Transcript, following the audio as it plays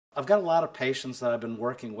I've got a lot of patients that I've been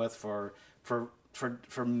working with for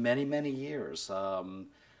many many years. One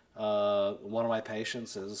of my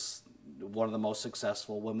patients is one of the most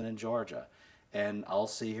successful women in Georgia, and I'll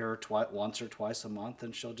see her once or twice a month,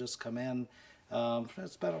 and she'll just come in.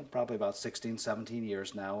 It's been probably about 16, 17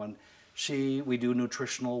 years now, and we do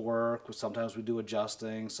nutritional work. Sometimes we do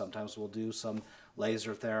adjusting. Sometimes we'll do some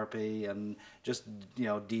laser therapy and just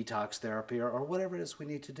detox therapy or whatever it is we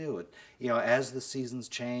need to do. As the seasons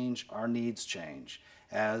change, our needs change.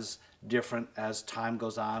 As time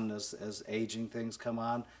goes on, as aging things come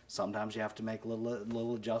on, sometimes you have to make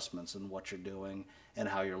little adjustments in what you're doing and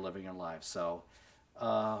how you're living your life. So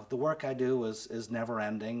the work I do is never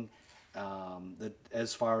ending.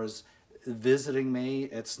 As far as visiting me,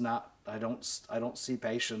 it's not. I don't see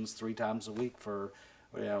patients 3 times a week for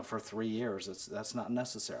 3 years. That's not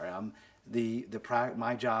necessary.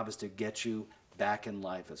 My job is to get you back in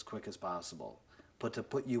life as quick as possible, to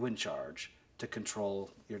put you in charge, to control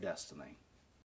your destiny.